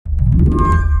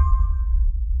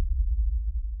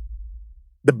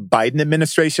The Biden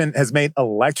administration has made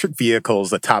electric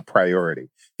vehicles a top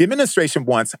priority. The administration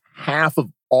wants half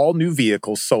of all new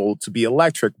vehicles sold to be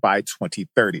electric by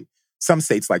 2030. Some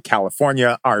states, like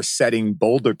California, are setting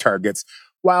bolder targets,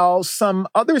 while some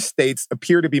other states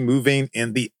appear to be moving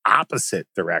in the opposite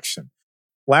direction.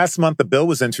 Last month, a bill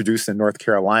was introduced in North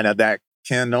Carolina that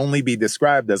can only be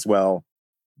described as, well,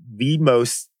 the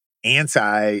most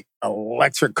anti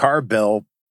electric car bill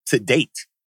to date.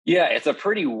 Yeah, it's a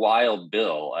pretty wild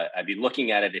bill. I'd be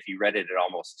looking at it. If you read it,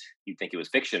 you'd think it was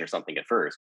fiction or something at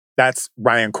first. That's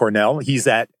Ryan Cornell. He's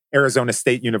at Arizona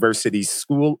State University's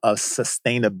School of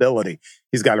Sustainability.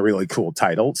 He's got a really cool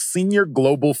title, Senior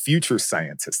Global Future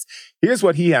Scientist. Here's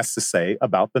what he has to say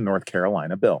about the North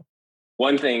Carolina bill.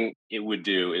 One thing it would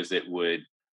do is it would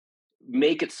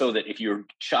make it so that if you're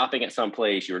shopping at some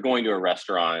place, you were going to a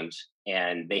restaurant,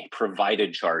 and they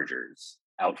provided chargers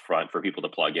out front for people to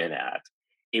plug in at,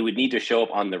 it would need to show up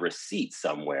on the receipt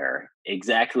somewhere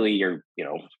exactly your,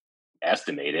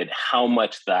 estimated how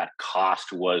much that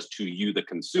cost was to you, the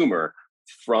consumer,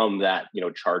 from that,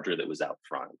 charger that was out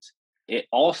front. It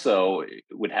also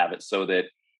would have it so that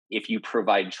if you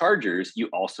provide chargers, you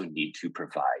also need to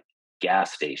provide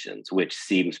gas stations, which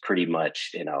seems pretty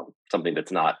much, something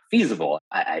that's not feasible.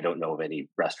 I don't know of any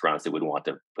restaurants that would want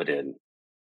to put in,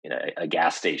 a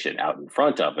gas station out in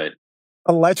front of it.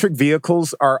 Electric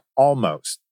vehicles are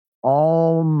almost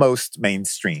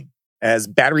mainstream. As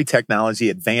battery technology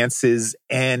advances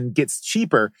and gets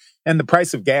cheaper and the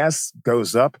price of gas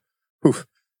goes up,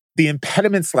 the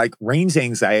impediments like range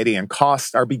anxiety and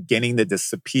cost are beginning to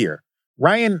disappear.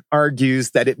 Ryan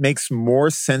argues that it makes more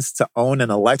sense to own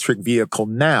an electric vehicle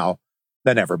now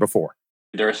than ever before.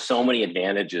 There are so many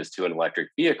advantages to an electric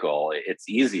vehicle. It's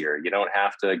easier. You don't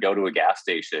have to go to a gas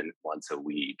station once a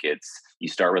week. You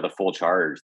start with a full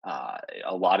charge.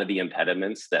 A lot of the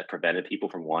impediments that prevented people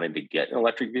from wanting to get an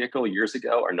electric vehicle years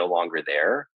ago are no longer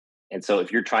there. And so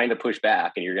if you're trying to push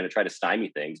back and you're going to try to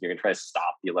stymie things, you're going to try to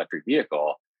stop the electric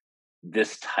vehicle,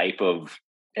 this type of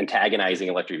antagonizing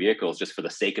electric vehicles just for the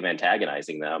sake of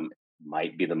antagonizing them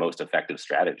might be the most effective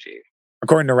strategy.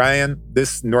 According to Ryan,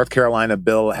 this North Carolina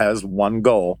bill has one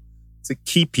goal: to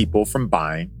keep people from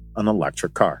buying an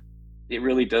electric car. It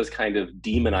really does kind of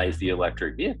demonize the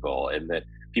electric vehicle, and that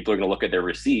people are going to look at their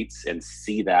receipts and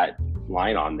see that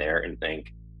line on there and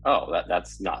think, oh,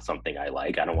 that's not something I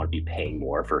like. I don't want to be paying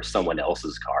more for someone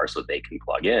else's car so they can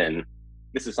plug in.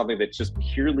 This is something that's just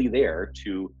purely there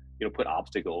to, put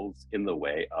obstacles in the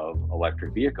way of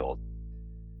electric vehicles.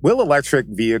 Will electric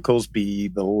vehicles be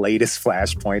the latest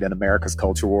flashpoint in America's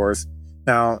culture wars?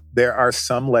 Now, there are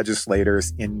some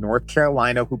legislators in North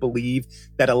Carolina who believe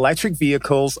that electric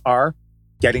vehicles are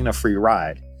getting a free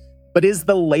ride. But is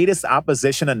the latest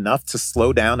opposition enough to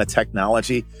slow down a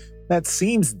technology that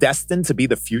seems destined to be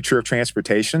the future of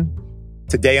transportation?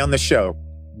 Today on the show,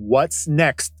 what's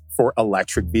next for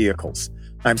electric vehicles?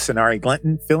 I'm Sonari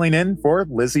Glinton, filling in for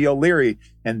Lizzie O'Leary,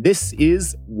 and this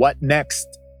is What Next,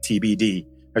 TBD,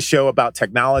 a show about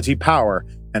technology, power,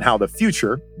 and how the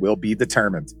future will be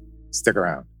determined. Stick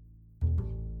around.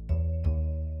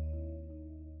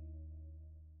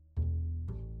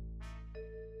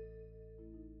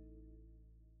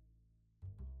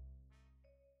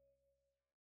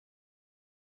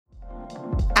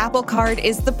 Apple Card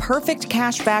is the perfect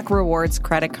cashback rewards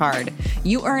credit card.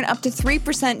 You earn up to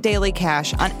 3% daily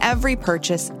cash on every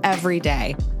purchase every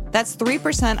day. That's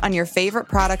 3% on your favorite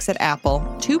products at Apple,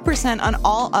 2% on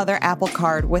all other Apple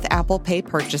Card with Apple Pay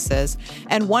purchases,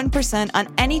 and 1%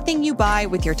 on anything you buy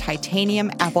with your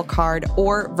titanium Apple Card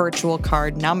or virtual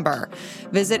card number.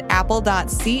 Visit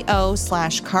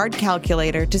apple.co/card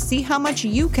calculator to see how much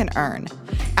you can earn.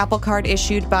 Apple Card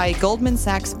issued by Goldman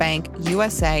Sachs Bank,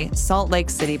 USA, Salt Lake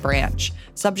City branch.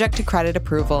 Subject to credit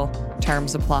approval.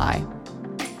 Terms apply.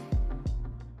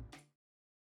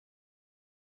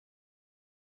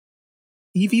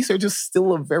 EVs are just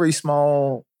still a very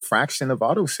small fraction of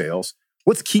auto sales.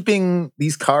 What's keeping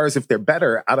these cars, if they're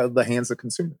better, out of the hands of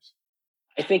consumers?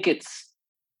 I think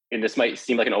and this might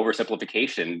seem like an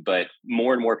oversimplification, but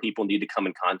more and more people need to come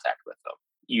in contact with them.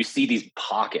 You see these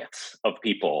pockets of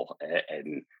people,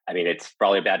 and I mean, it's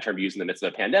probably a bad term to use in the midst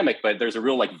of a pandemic, but there's a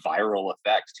real viral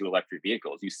effect to electric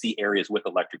vehicles. You see areas with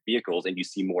electric vehicles and you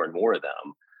see more and more of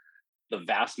them. The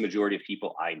vast majority of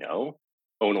people I know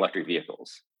own electric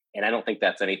vehicles. And I don't think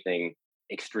that's anything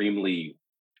extremely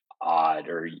odd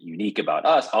or unique about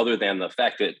us, other than the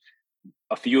fact that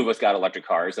a few of us got electric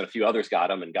cars and a few others got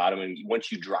them. And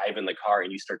once you drive in the car and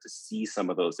you start to see some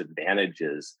of those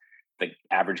advantages, the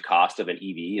average cost of an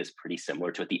EV is pretty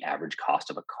similar to what the average cost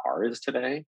of a car is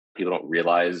today. People don't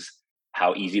realize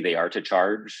how easy they are to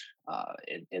charge.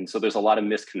 And so there's a lot of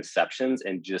misconceptions,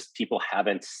 and just people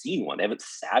haven't seen one, they haven't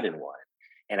sat in one.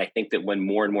 And I think that when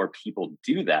more and more people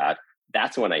do that,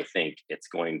 that's when I think it's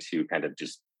going to kind of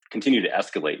just continue to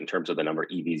escalate in terms of the number of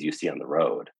EVs you see on the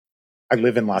road. I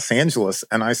live in Los Angeles,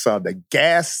 and I saw the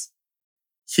gas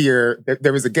here.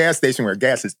 There was a gas station where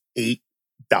gas is $8.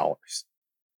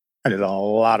 And it's a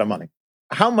lot of money.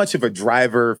 How much of a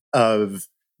driver of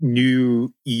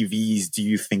new EVs do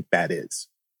you think that is?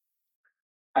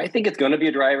 I think it's going to be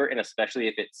a driver, and especially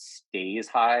if it stays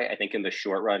high, I think in the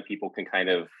short run, people can kind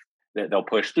of, they'll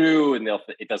push through, and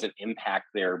it doesn't impact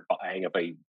their buying of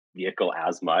a vehicle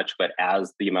as much. But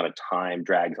as the amount of time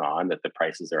drags on that the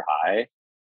prices are high,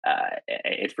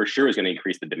 it for sure is going to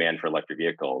increase the demand for electric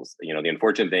vehicles. You know, the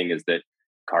unfortunate thing is that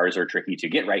cars are tricky to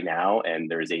get right now,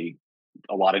 and there's a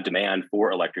lot of demand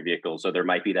for electric vehicles. So there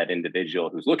might be that individual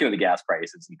who's looking at the gas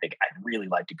prices and think, I'd really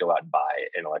like to go out and buy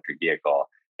an electric vehicle,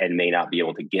 and may not be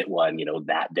able to get one,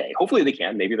 that day. Hopefully they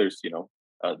can. Maybe there's,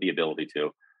 the ability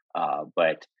to.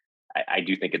 But I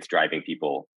do think it's driving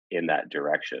people in that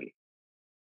direction.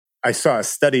 I saw a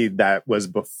study that was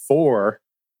before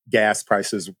gas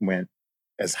prices went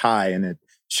as high, and it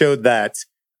showed that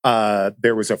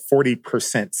there was a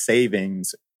 40%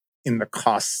 savings in the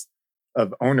cost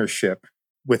of ownership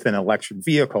with an electric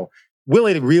vehicle. Will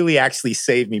it really actually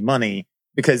save me money?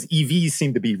 Because EVs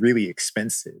seem to be really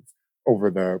expensive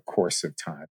over the course of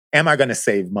time. Am I going to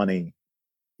save money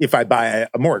if I buy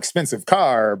a more expensive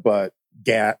car, but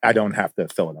I don't have to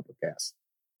fill it up with gas?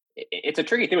 It's a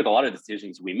tricky thing with a lot of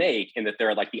decisions we make, in that there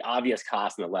are like the obvious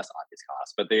costs and the less obvious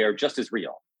costs, but they are just as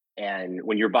real. And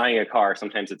when you're buying a car,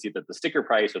 sometimes it's either the sticker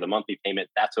price or the monthly payment.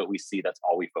 That's what we see. That's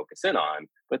all we focus in on.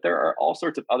 But there are all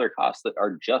sorts of other costs that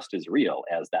are just as real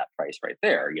as that price right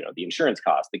there. The insurance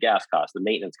cost, the gas cost, the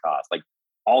maintenance cost, like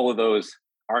all of those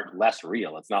aren't less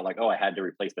real. It's not like, oh, I had to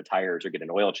replace the tires or get an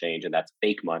oil change, and that's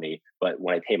fake money. But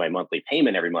when I pay my monthly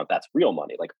payment every month, that's real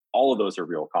money. Like all of those are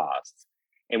real costs.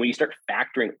 And when you start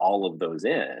factoring all of those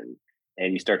in,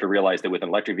 and you start to realize that with an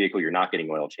electric vehicle, you're not getting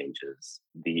oil changes,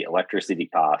 the electricity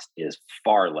cost is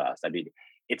far less. I mean,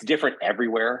 it's different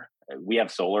everywhere. We have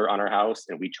solar on our house,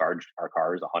 and we charge our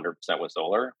cars 100% with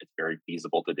solar. It's very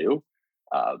feasible to do.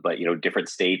 But different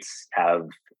states have,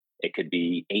 it could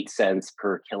be 8 cents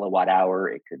per kilowatt hour.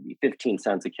 It could be 15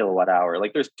 cents a kilowatt hour.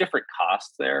 Like there's different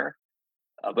costs there.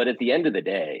 But at the end of the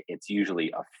day, it's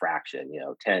usually a fraction,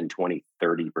 10, 20,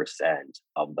 30%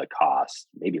 of the cost,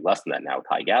 maybe less than that now with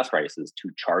high gas prices, to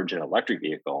charge an electric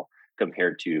vehicle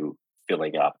compared to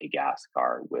filling up a gas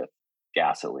car with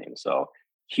gasoline. So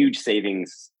huge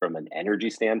savings from an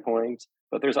energy standpoint,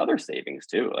 but there's other savings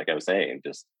too. Like I was saying,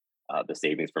 just the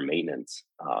savings for maintenance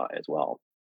as well.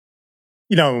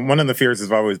 One of the fears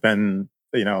has always been,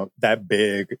 that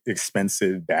big,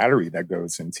 expensive battery that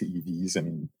goes into EVs. I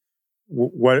mean,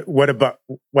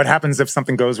 what happens if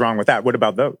something goes wrong with that? What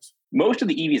about those? Most of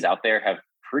the EVs out there have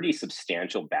pretty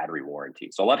substantial battery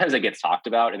warranties. So a lot of times it gets talked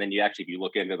about, and then if you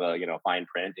look into the fine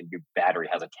print, and your battery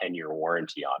has a 10-year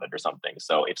warranty on it or something.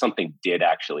 So if something did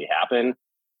actually happen,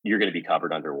 you're going to be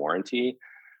covered under warranty.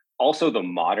 Also, the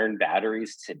modern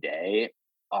batteries today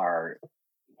are,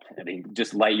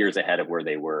 just light years ahead of where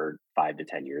they were 5 to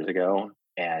 10 years ago.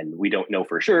 And we don't know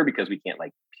for sure because we can't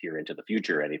peer into the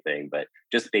future or anything, but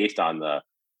just based on the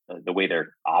way they're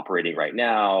operating right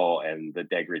now and the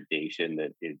degradation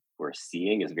that we're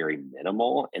seeing is very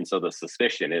minimal. And so the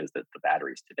suspicion is that the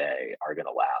batteries today are going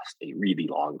to last a really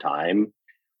long time.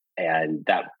 And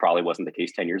that probably wasn't the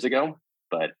case 10 years ago,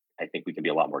 but I think we can be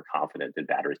a lot more confident in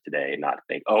batteries today and not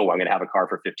think, oh, I'm going to have a car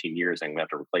for 15 years and I'm going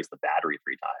to have to replace the battery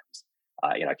 3 times.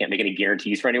 I can't make any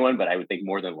guarantees for anyone, but I would think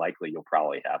more than likely you'll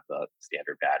probably have the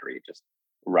standard battery, just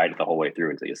ride it the whole way through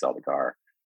until you sell the car.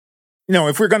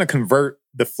 If we're going to convert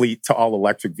the fleet to all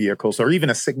electric vehicles, or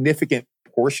even a significant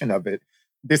portion of it,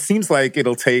 this seems like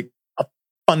it'll take a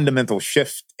fundamental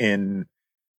shift in,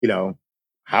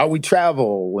 how we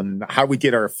travel and how we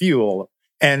get our fuel.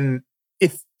 And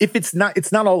if it's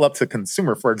not all up to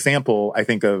consumer. For example, I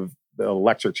think of the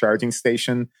electric charging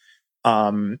station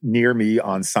near me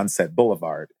on Sunset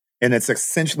Boulevard. And it's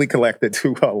essentially connected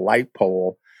to a light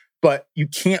pole, but you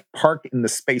can't park in the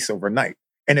space overnight.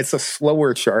 And it's a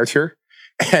slower charger,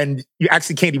 and you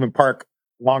actually can't even park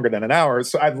longer than an hour.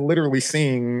 So I've literally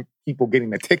seen people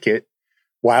getting a ticket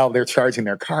while they're charging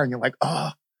their car. And you're like,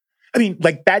 oh,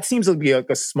 that seems to be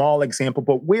a small example,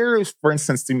 but where is, for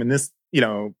instance, in this,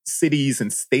 cities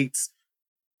and states,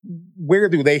 where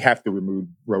do they have to remove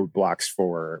roadblocks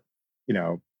for,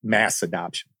 mass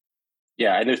adoption?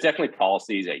 Yeah, and there's definitely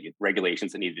policies,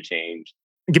 regulations that need to change.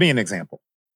 Give me an example.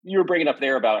 you were bringing up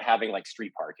there about having like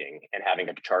street parking and having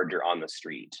a charger on the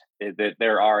street. That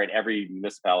there are, and every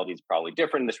municipality is probably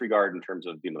different in this regard in terms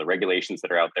of the regulations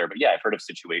that are out there. But yeah, I've heard of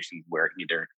situations where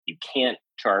either you can't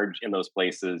charge in those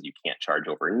places, you can't charge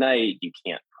overnight, you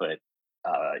can't put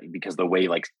because the way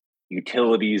like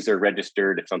utilities are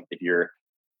registered. If you're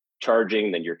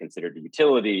charging, then you're considered a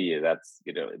utility. That's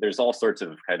there's all sorts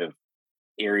of kind of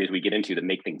areas we get into that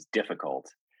make things difficult.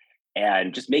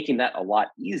 And just making that a lot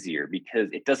easier, because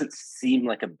it doesn't seem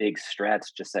like a big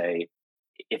stretch to say,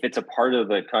 if it's a part of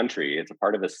the country, it's a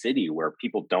part of a city where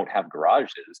people don't have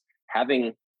garages,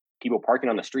 having people parking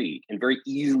on the street and very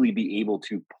easily be able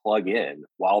to plug in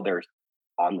while they're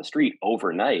on the street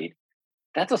overnight,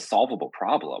 that's a solvable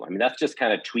problem. I mean, that's just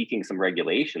kind of tweaking some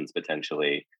regulations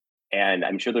potentially. And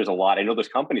I'm sure I know there's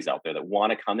companies out there that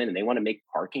want to come in and they want to make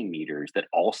parking meters that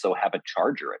also have a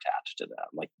charger attached to them.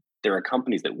 Like, there are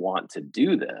companies that want to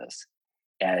do this.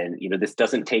 And, this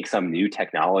doesn't take some new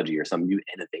technology or some new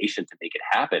innovation to make it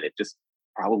happen. It just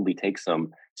probably takes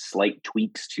some slight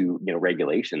tweaks to,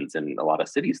 regulations in a lot of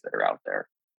cities that are out there.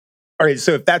 All right.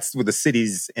 So if that's with the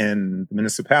cities and the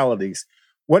municipalities,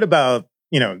 what about,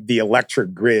 the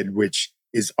electric grid, which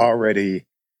is already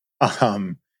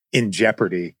in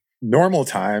jeopardy? Normal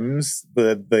times,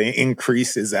 the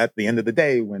increase is at the end of the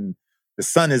day when the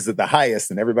sun is at the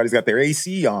highest and everybody's got their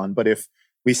AC on. But if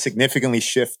we significantly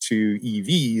shift to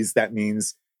EVs, that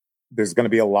means there's going to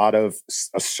be a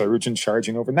surge in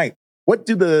charging overnight. What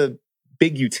do the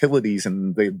big utilities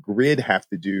and the grid have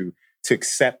to do to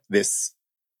accept this,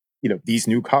 these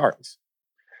new cars?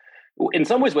 In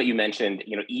some ways, what you mentioned,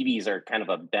 EVs are kind of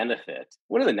a benefit.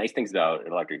 One of the nice things about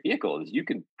an electric vehicle is you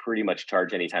can pretty much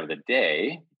charge any time of the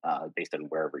day based on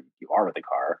wherever you are with the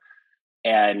car.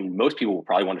 And most people will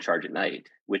probably want to charge at night,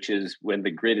 which is when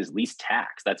the grid is least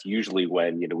taxed. That's usually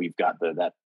when, we've got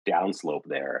that downslope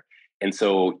there. And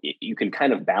so you can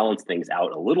kind of balance things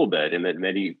out a little bit. And in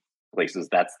many places,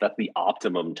 that's the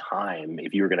optimum time.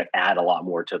 If you were going to add a lot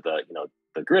more to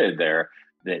the grid there,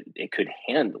 that it could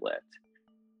handle it.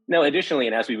 Now, additionally,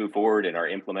 and as we move forward and are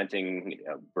implementing,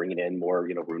 bringing in more,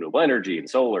 renewable energy and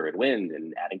solar and wind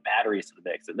and adding batteries to the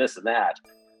mix and this and that,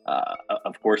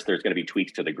 of course, there's going to be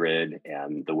tweaks to the grid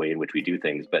and the way in which we do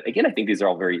things. But again, I think these are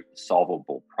all very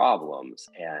solvable problems.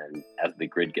 And as the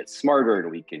grid gets smarter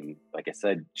and we can, like I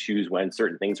said, choose when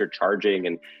certain things are charging,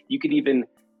 and you could even,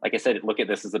 like I said, look at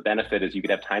this as a benefit, is you could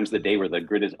have times of the day where the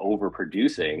grid is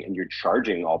overproducing and you're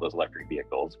charging all those electric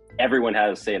vehicles. Everyone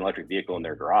has, say, an electric vehicle in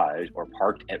their garage or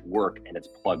parked at work and it's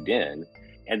plugged in.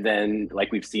 And then,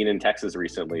 like we've seen in Texas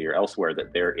recently or elsewhere,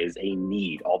 that there is a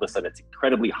need. All of a sudden, it's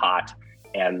incredibly hot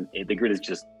and the grid is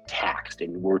just taxed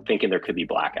and we're thinking there could be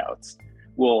blackouts.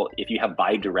 Well, if you have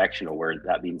bidirectional, where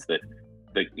that means that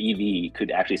the EV could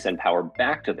actually send power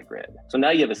back to the grid. So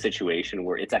now you have a situation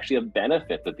where it's actually a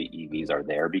benefit that the EVs are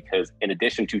there, because in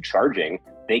addition to charging,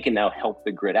 they can now help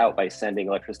the grid out by sending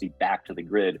electricity back to the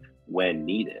grid when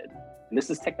needed. And this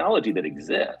is technology that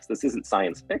exists. This isn't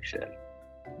science fiction.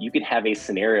 You could have a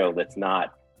scenario that's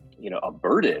not, a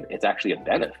burden. It's actually a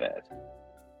benefit.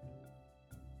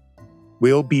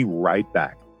 We'll be right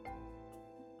back.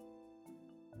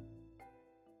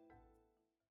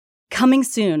 Coming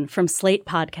soon from Slate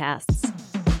Podcasts.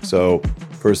 So,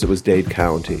 first it was Dade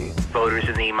County. Voters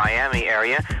in the Miami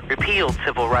area repealed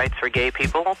civil rights for gay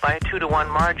people by a 2-to-1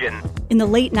 margin. In the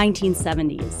late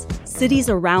 1970s, cities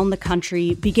around the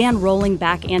country began rolling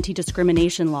back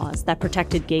anti-discrimination laws that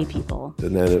protected gay people.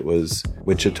 And then it was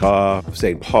Wichita,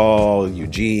 St. Paul,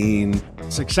 Eugene.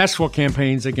 Successful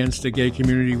campaigns against the gay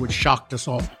community, which shocked us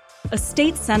all. A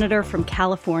state senator from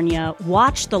California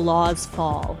watched the laws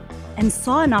fall and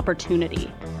saw an opportunity.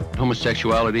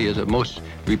 Homosexuality is a most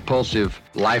repulsive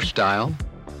lifestyle.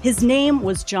 His name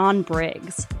was John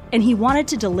Briggs, and he wanted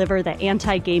to deliver the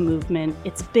anti-gay movement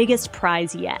its biggest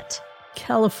prize yet.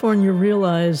 California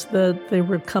realized that they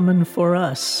were coming for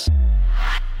us.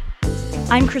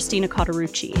 I'm Christina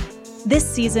Cauterucci. This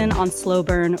season on Slow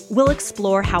Burn, we'll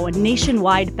explore how a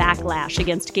nationwide backlash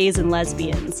against gays and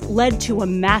lesbians led to a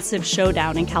massive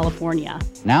showdown in California.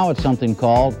 Now it's something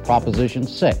called Proposition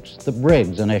 6, the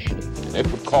Briggs Initiative. It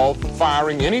would call for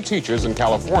firing any teachers in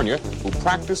California who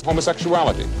practice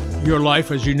homosexuality. Your life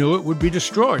as you knew it would be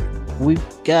destroyed. We've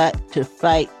got to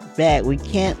fight back. We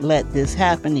can't let this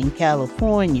happen in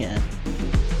California.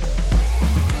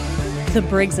 The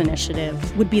Briggs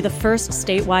Initiative would be the first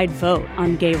statewide vote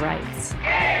on gay rights.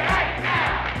 Gay rights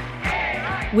now! Gay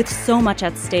rights! With so much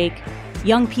at stake,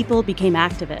 young people became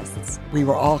activists. We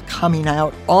were all coming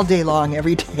out all day long,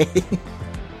 every day.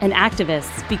 And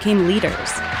activists became leaders.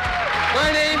 My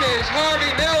name is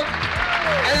Harvey Milk,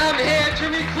 and I'm here to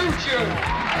recruit you.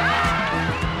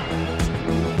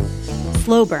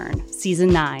 Slow Burn, Season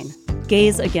 9,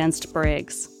 Gays Against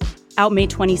Briggs. Out May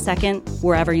 22nd,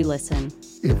 wherever you listen.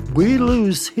 If we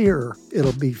lose here,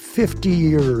 it'll be 50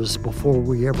 years before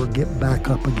we ever get back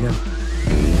up again.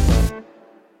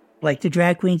 Like the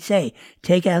drag queens say,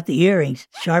 take out the earrings,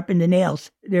 sharpen the nails.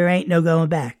 There ain't no going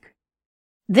back.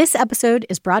 This episode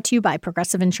is brought to you by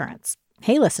Progressive Insurance.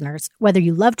 Hey, listeners, whether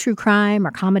you love true crime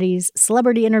or comedies,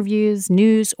 celebrity interviews,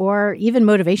 news, or even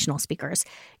motivational speakers,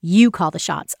 you call the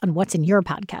shots on what's in your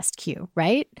podcast queue,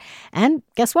 right? And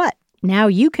guess what? Now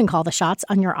you can call the shots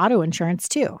on your auto insurance,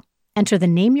 too. Enter the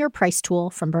Name Your Price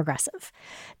tool from Progressive.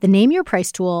 The Name Your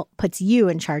Price tool puts you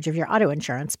in charge of your auto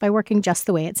insurance by working just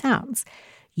the way it sounds.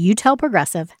 You tell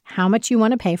Progressive how much you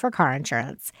want to pay for car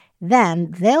insurance.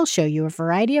 Then they'll show you a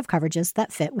variety of coverages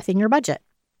that fit within your budget,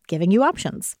 giving you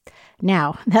options.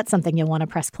 Now, that's something you'll want to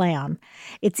press play on.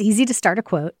 It's easy to start a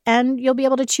quote, and you'll be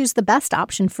able to choose the best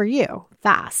option for you,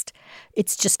 fast.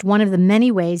 It's just one of the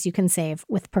many ways you can save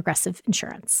with Progressive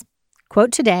Insurance.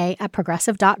 Quote today at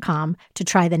Progressive.com to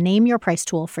try the Name Your Price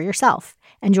tool for yourself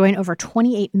and join over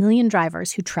 28 million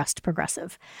drivers who trust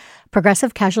Progressive.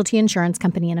 Progressive Casualty Insurance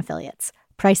Company and Affiliates.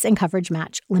 Price and coverage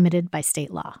match limited by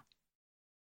state law.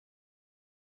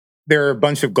 There are a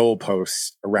bunch of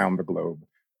goalposts around the globe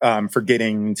for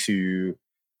getting to,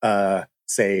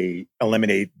 say,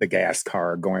 eliminate the gas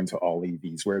car, going to all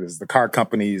EVs, whether it's the car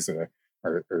companies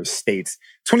or states.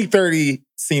 2030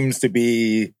 seems to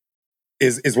be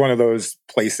is one of those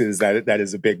places that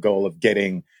is a big goal of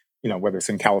getting, whether it's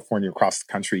in California, across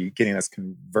the country, getting us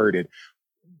converted.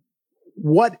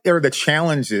 What are the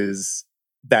challenges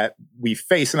that we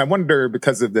face? And I wonder,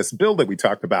 because of this bill that we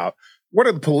talked about, what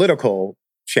are the political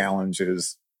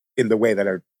challenges in the way that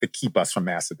keep us from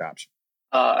mass adoption?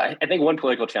 I think one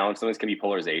political challenge sometimes can be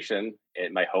polarization.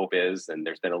 My hope is, and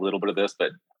there's been a little bit of this,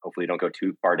 but hopefully don't go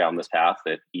too far down this path,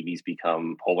 that EVs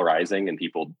become polarizing and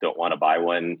people don't want to buy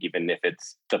one, even if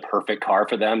it's the perfect car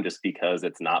for them, just because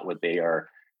it's not what they are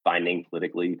finding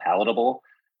politically palatable.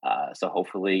 So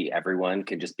hopefully everyone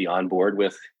can just be on board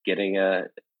with getting a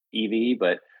EV.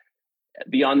 But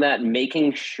beyond that,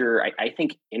 making sure, I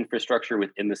think infrastructure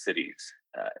within the cities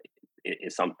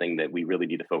is something that we really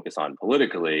need to focus on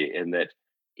politically, in that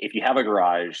if you have a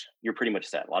garage, you're pretty much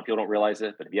set. A lot of people don't realize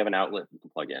it, but if you have an outlet, you can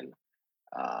plug in.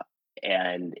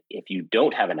 And if you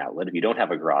don't have an outlet, if you don't have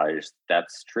a garage,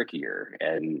 that's trickier.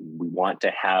 And we want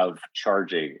to have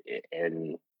charging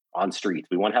on streets.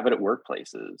 We want to have it at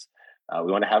workplaces.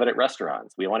 We want to have it at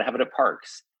restaurants. We want to have it at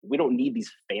parks. We don't need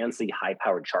these fancy,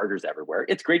 high-powered chargers everywhere.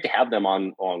 It's great to have them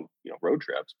on road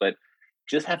trips, but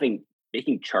just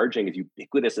making charging as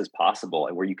ubiquitous as possible,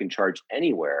 and where you can charge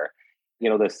anywhere.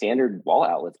 The standard wall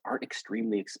outlets aren't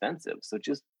extremely expensive, so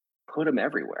just put them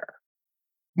everywhere.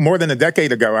 More than a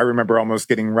decade ago, I remember almost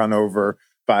getting run over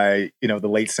by, the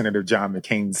late Senator John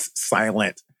McCain's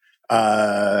silent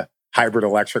hybrid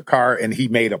electric car, and he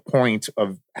made a point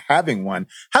of having one.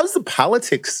 How's the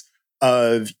politics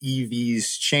of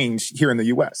EVs changed here in the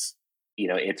U.S.?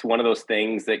 It's one of those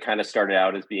things that kind of started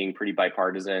out as being pretty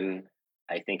bipartisan.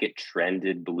 I think it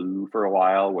trended blue for a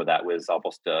while, where that was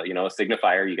almost a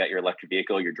signifier. You got your electric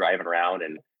vehicle, you're driving around,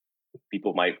 and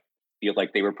people might feel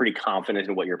like they were pretty confident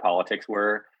in what your politics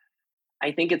were.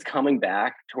 I think it's coming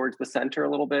back towards the center a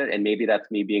little bit, and maybe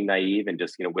that's me being naive and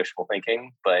just wishful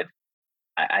thinking. But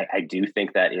I do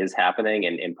think that is happening,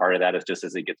 and part of that is just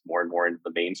as it gets more and more into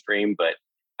the mainstream. But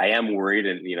I am worried,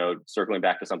 and circling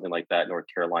back to something like that North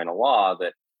Carolina law,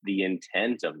 that the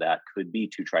intent of that could be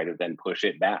to try to then push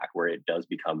it back, where it does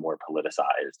become more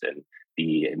politicized and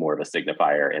be more of a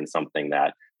signifier, and something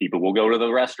that people will go to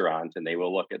the restaurant and they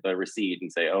will look at the receipt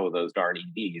and say, oh, those darn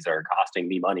EVs are costing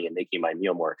me money and making my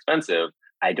meal more expensive.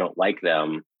 I don't like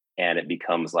them. And it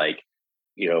becomes like,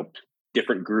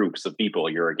 different groups of people.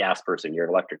 You're a gas person, you're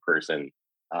an electric person,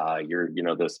 you're,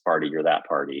 this party, you're that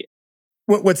party.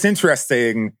 What's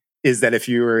interesting is that if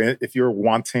you're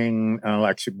wanting an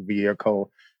electric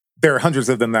vehicle, there are hundreds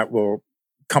of them that will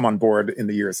come on board in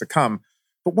the years to come.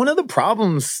 But one of the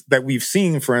problems that we've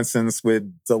seen, for instance,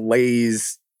 with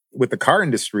delays with the car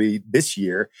industry this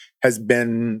year have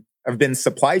been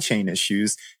supply chain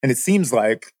issues. And it seems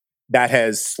like that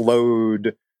has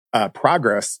slowed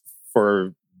progress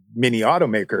for many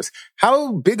automakers.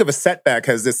 How big of a setback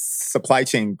has this supply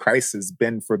chain crisis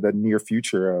been for the near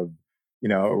future of,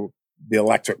 the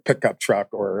electric pickup truck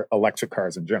or electric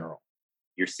cars in general?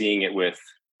 You're seeing it with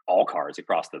all cars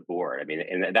across the board. I mean,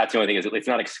 and that's the only thing, is it's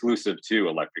not exclusive to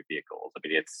electric vehicles. I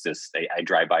mean, it's just, I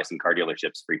drive by some car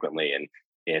dealerships frequently, and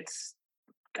it's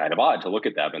kind of odd to look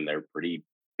at them, and they're pretty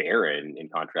barren in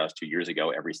contrast to years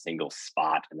ago. Every single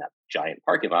spot in that giant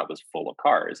parking lot was full of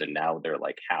cars, and now they're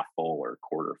like half full or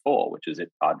quarter full, which is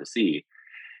odd to see.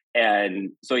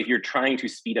 And so if you're trying to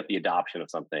speed up the adoption of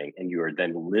something and you're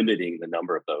then limiting the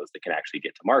number of those that can actually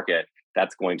get to market,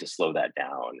 that's going to slow that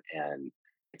down. And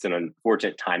it's an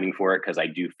unfortunate timing for it, because I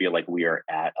do feel like we are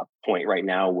at a point right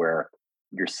now where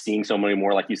you're seeing so many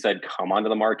more, like you said, come onto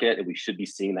the market, and we should be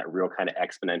seeing that real kind of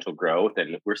exponential growth.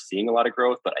 And we're seeing a lot of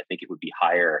growth, but I think it would be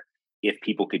higher if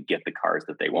people could get the cars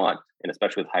that they want. And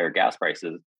especially with higher gas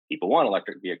prices, people want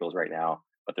electric vehicles right now,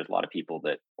 but there's a lot of people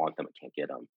that want them but can't get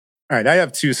them. All right, I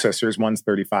have two sisters. One's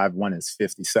 35, one is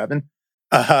 57.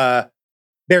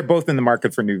 They're both in the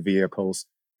market for new vehicles.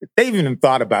 They've even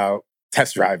thought about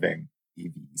test driving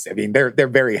EVs. I mean, they're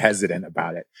very hesitant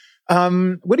about it.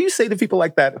 What do you say to people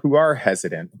like that who are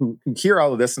hesitant, who hear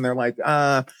all of this and they're like,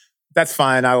 that's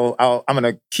fine. I'm going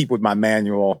to keep with my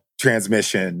manual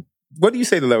transmission. What do you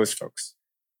say to those folks?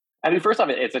 I mean, first off,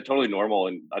 it's a totally normal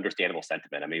and understandable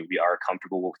sentiment. I mean, we are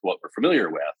comfortable with what we're familiar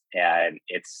with. And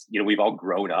it's, we've all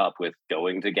grown up with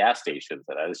going to gas stations.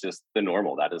 And that is just the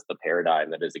normal. That is the paradigm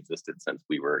that has existed since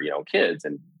we were, kids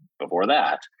and before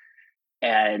that.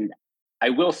 And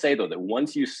I will say, though, that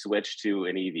once you switch to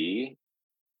an EV,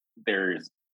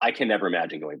 I can never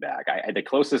imagine going back. The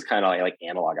closest kind of like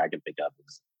analog I can think of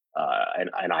is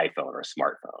an iPhone or a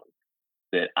smartphone.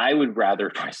 That I would rather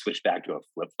probably switch back to a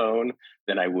flip phone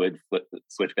than I would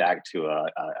switch back to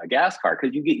a gas car,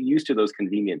 because you get used to those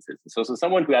conveniences. So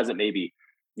someone who hasn't maybe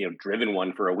driven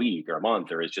one for a week or a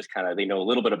month, or is just kind of, they know a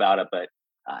little bit about it but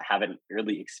haven't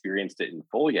really experienced it in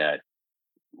full yet.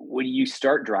 When you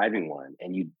start driving one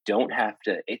and you don't have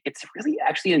to, it's really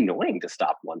actually annoying to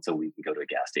stop once a week and go to a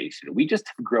gas station. We just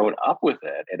have grown up with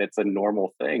it, and it's a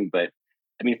normal thing. But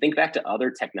I mean, think back to other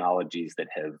technologies that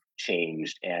have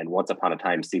changed and once upon a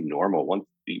time seemed normal.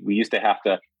 We used to have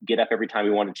to get up every time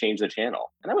we wanted to change the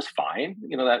channel, and that was fine.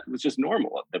 That was just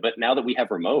normal. But now that we have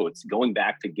remotes, going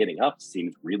back to getting up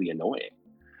seems really annoying.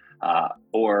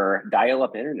 Or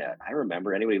dial-up internet. I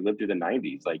remember anybody who lived through the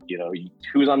 90s,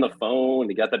 who's on the phone,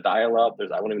 they got the dial-up.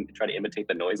 I won't even try to imitate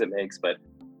the noise it makes, but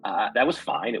that was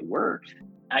fine. It worked.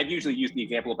 I've usually used the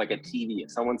example of like a TV. If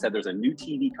someone said there's a new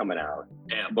TV coming out,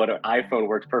 but an iPhone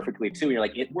works perfectly too, and you're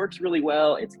like, it works really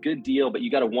well, it's a good deal, but you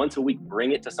got to once a week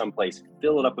bring it to someplace,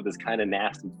 fill it up with this kind of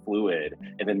nasty fluid,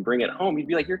 and then bring it home, you'd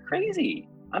be like, you're crazy.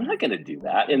 I'm not going to do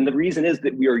that. And the reason is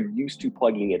that we are used to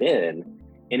plugging it in,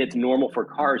 and it's normal for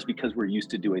cars because we're used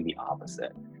to doing the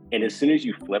opposite. And as soon as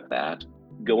you flip that,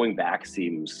 going back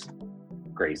seems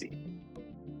crazy.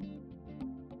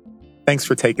 Thanks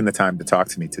for taking the time to talk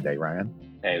to me today, Ryan.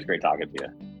 Hey, it was great talking to you.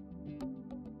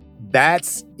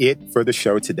 That's it for the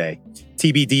show today.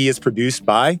 TBD is produced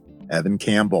by Evan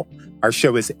Campbell. Our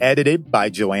show is edited by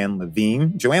Joanne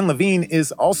Levine. Joanne Levine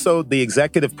is also the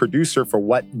executive producer for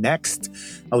What Next.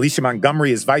 Alicia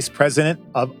Montgomery is vice president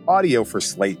of audio for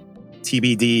Slate.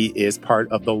 TBD is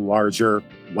part of the larger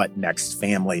What Next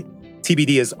family.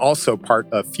 TBD is also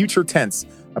part of Future Tense,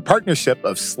 a partnership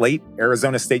of Slate,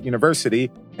 Arizona State University,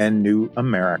 and New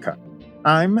America.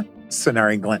 I'm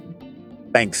Sonari Glinton.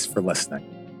 Thanks for listening.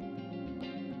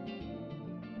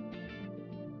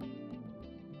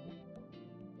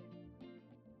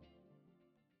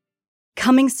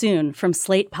 Coming soon from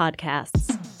Slate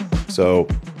Podcasts. So,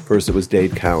 first it was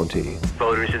Dade County.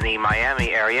 Voters in the Miami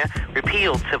area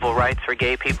repealed civil rights for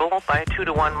gay people by a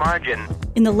 2-to-1 margin.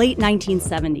 In the late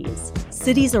 1970s,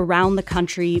 cities around the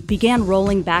country began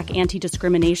rolling back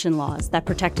anti-discrimination laws that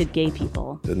protected gay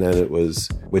people. And then it was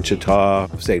Wichita,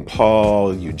 St.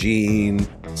 Paul, Eugene.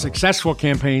 Successful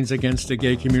campaigns against the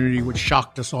gay community, which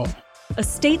shocked us all. A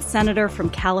state senator from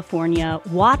California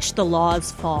watched the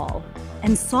laws fall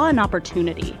and saw an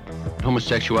opportunity.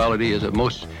 Homosexuality is a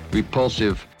most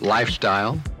repulsive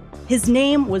lifestyle. His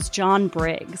name was John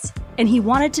Briggs, and he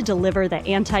wanted to deliver the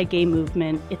anti-gay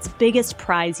movement its biggest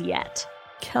prize yet.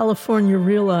 California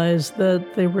realized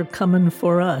that they were coming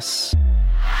for us.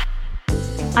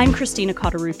 I'm Christina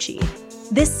Cauterucci.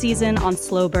 This season on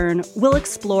Slow Burn, we'll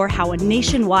explore how a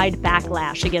nationwide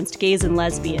backlash against gays and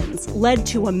lesbians led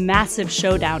to a massive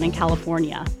showdown in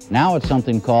California. Now it's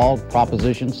something called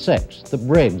Proposition 6, the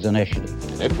Briggs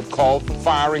Initiative. It would call for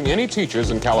firing any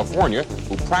teachers in California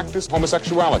who practice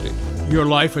homosexuality. Your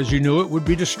life as you knew it would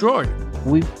be destroyed.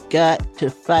 We've got to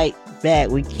fight back.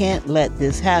 We can't let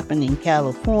this happen in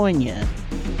California.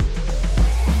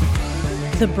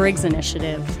 The Briggs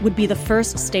Initiative would be the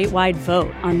first statewide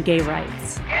vote on gay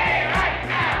rights. Gay rights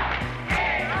now!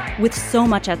 Gay rights! With so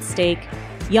much at stake,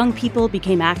 young people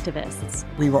became activists.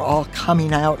 We were all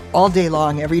coming out all day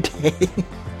long, every day.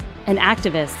 And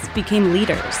activists became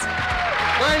leaders.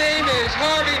 My name is is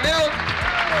Harvey Milk,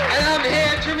 and I'm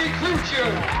here to recruit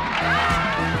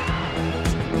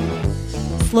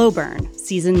you. Slow Burn,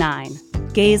 Season 9,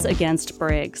 Gays Against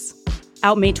Briggs.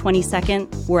 Out May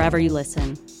 22nd, wherever you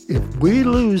listen. If we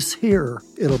lose here,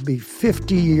 it'll be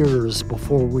 50 years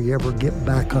before we ever get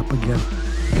back up again.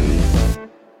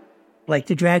 Like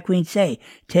the drag queens say,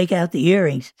 take out the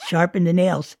earrings, sharpen the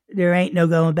nails. There ain't no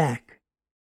going back.